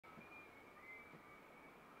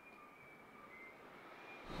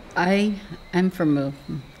I'm from a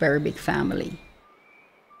very big family.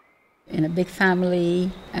 In a big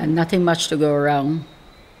family, and nothing much to go around.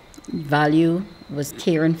 Value was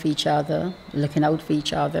caring for each other, looking out for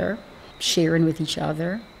each other, sharing with each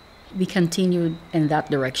other. We continued in that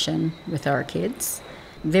direction with our kids.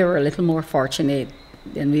 They were a little more fortunate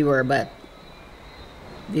than we were, but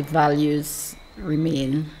the values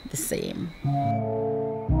remain the same.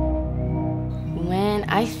 When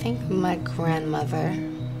I think of my grandmother,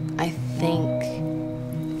 I think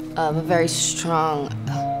of a very strong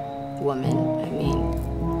woman. I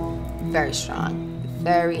mean, very strong,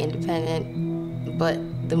 very independent, but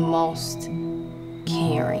the most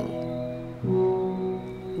caring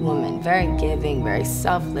woman, very giving, very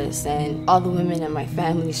selfless, and all the women in my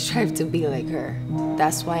family strive to be like her.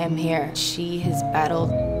 That's why I'm here. She has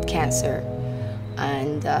battled cancer,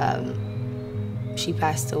 and she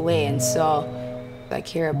passed away, and so I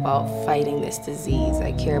care about fighting this disease.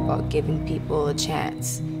 I care about giving people a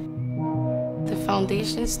chance. The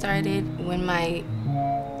foundation started when my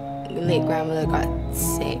late grandmother got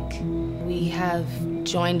sick. We have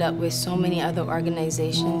joined up with so many other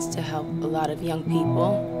organizations to help a lot of young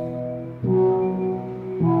people.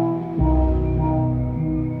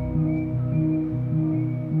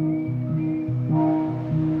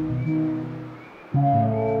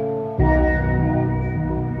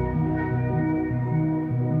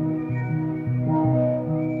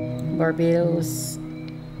 Barbados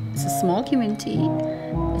is a small community.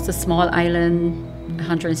 It's a small island,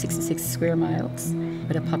 166 square miles,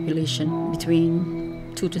 with a population between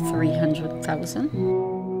 200,000 to 300,000.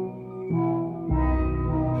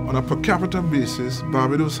 On a per capita basis,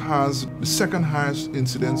 Barbados has the second highest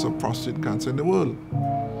incidence of prostate cancer in the world.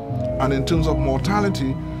 And in terms of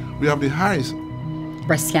mortality, we have the highest.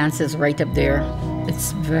 Breast cancer is right up there.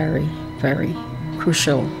 It's very, very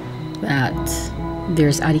crucial that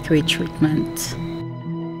there's adequate treatment.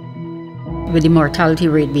 With the mortality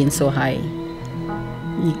rate being so high,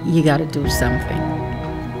 you gotta do something.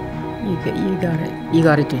 You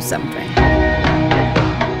gotta do something.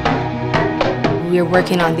 We are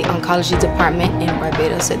working on the oncology department in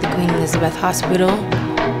Barbados at the Queen Elizabeth Hospital.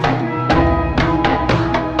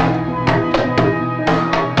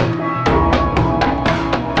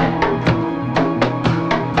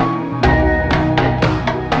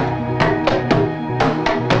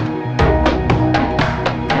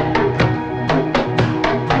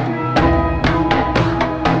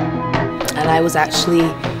 I was actually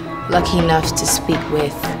lucky enough to speak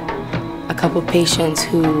with a couple patients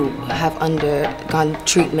who have undergone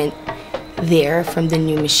treatment there from the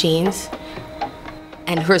new machines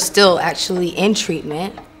and who are still actually in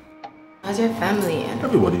treatment. How's your family?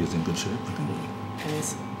 Everybody is in good shape.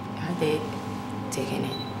 Are they taking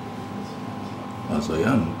it? As I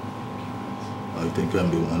am. I think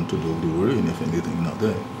I'm the one to do the worrying if anything not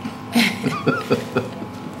there.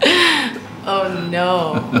 Oh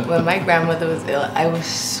no, when my grandmother was ill, I was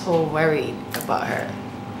so worried about her.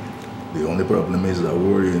 The only problem is that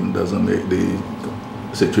worrying doesn't make the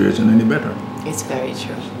situation any better. It's very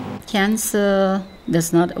true. Cancer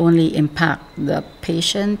does not only impact the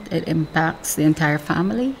patient, it impacts the entire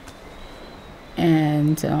family.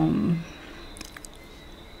 And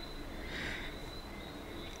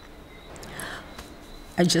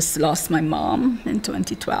I just lost my mom in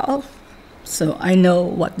 2012. So I know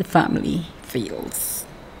what the family feels.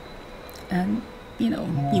 And, you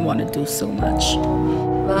want to do so much.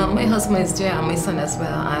 Well, my husband is there and my son as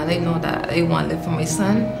well. And I know that I want to live for my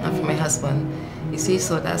son and for my husband. You see,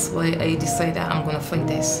 so that's why I decided that I'm going to fight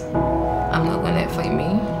this. I'm not going to fight me.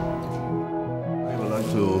 I would like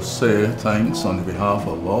to say thanks on behalf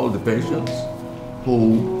of all the patients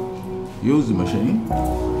who use the machine,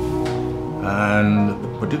 and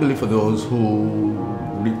particularly for those who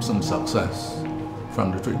reap some success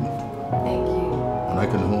from the treatment. Thank you. And I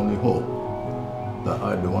can only hope that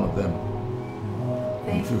I'll be one of them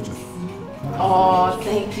in the future. Oh,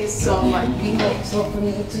 thank you so much. We hope so for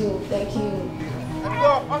you too. Thank you.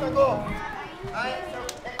 Let's go.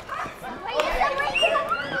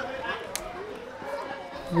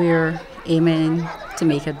 We're aiming to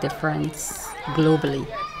make a difference globally.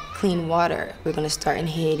 Clean water. We're going to start in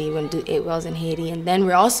Haiti. We're going to do 8 wells in Haiti. And then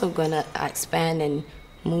we're also going to expand and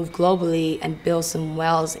move globally and build some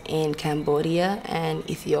wells in Cambodia and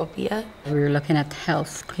Ethiopia. We're looking at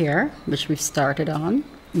health care, which we've started on.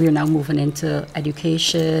 We're now moving into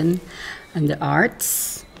education and the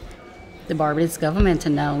arts. The Barbados government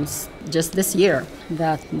announced just this year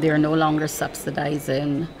that they're no longer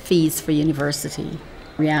subsidizing fees for university.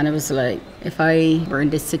 Rihanna was like, if I were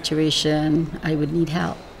in this situation, I would need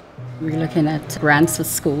help. We're looking at grants for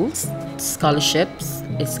schools, scholarships.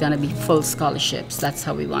 It's going to be full scholarships. That's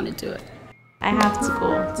how we want to do it. I have to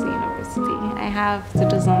go to university. I have to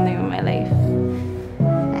do something with my life.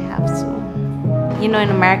 I have to. You know, in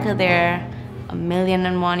America, there are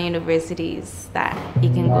 1,000,001 universities that you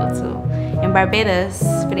can go to. In Barbados,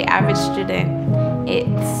 for the average student,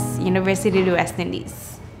 it's University of the West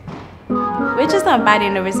Indies, which is not a bad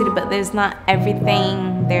university, but there's not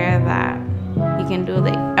everything there that you can do.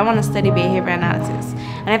 Like, I want to study behavior analysis,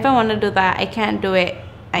 and if I want to do that, I can't do it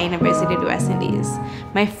at University of the West Indies.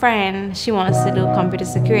 My friend, she wants to do computer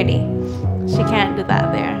security. She can't do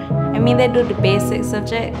that there. I mean, they do the basic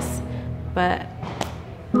subjects, but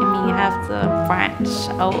I mean, you have to branch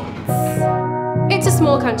out. It's a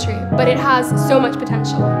small country, but it has so much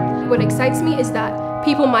potential. What excites me is that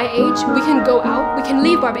people my age, we can go out, we can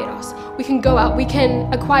leave Barbados, we can go out, we can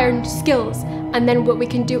acquire skills, and then what we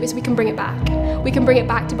can do is we can bring it back. We can bring it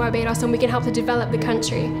back to Barbados and we can help to develop the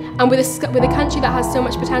country. And with a country that has so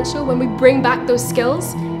much potential, when we bring back those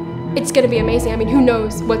skills, it's going to be amazing. I mean, who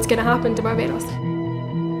knows what's going to happen to Barbados?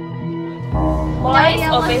 Boys,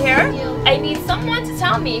 over here, I need someone to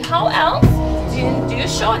tell me how else do you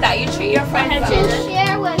show that you treat your friends well?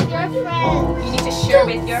 Share with your friends. You need to share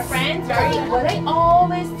with your friends. Very good. Would I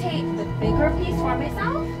always take the bigger piece for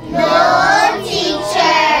myself? No, teacher.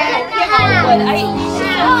 Okay, how would I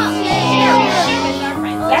share with our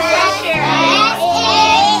friends? Let's try share.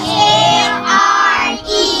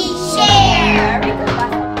 S-A-R-E, share. Very good.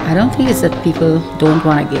 I don't think it's that people don't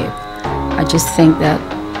want to give. I just think that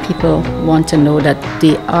people want to know that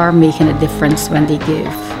they are making a difference when they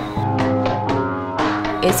give.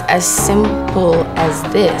 It's as simple as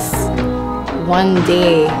this. One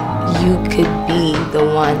day you could be the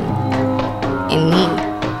one in need.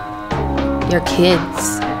 Your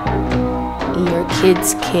kids, your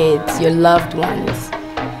kids' kids, your loved ones.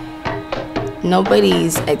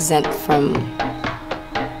 Nobody's exempt from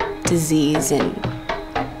disease and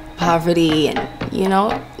poverty, and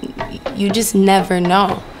you just never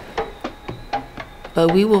know.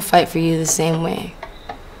 But we will fight for you the same way.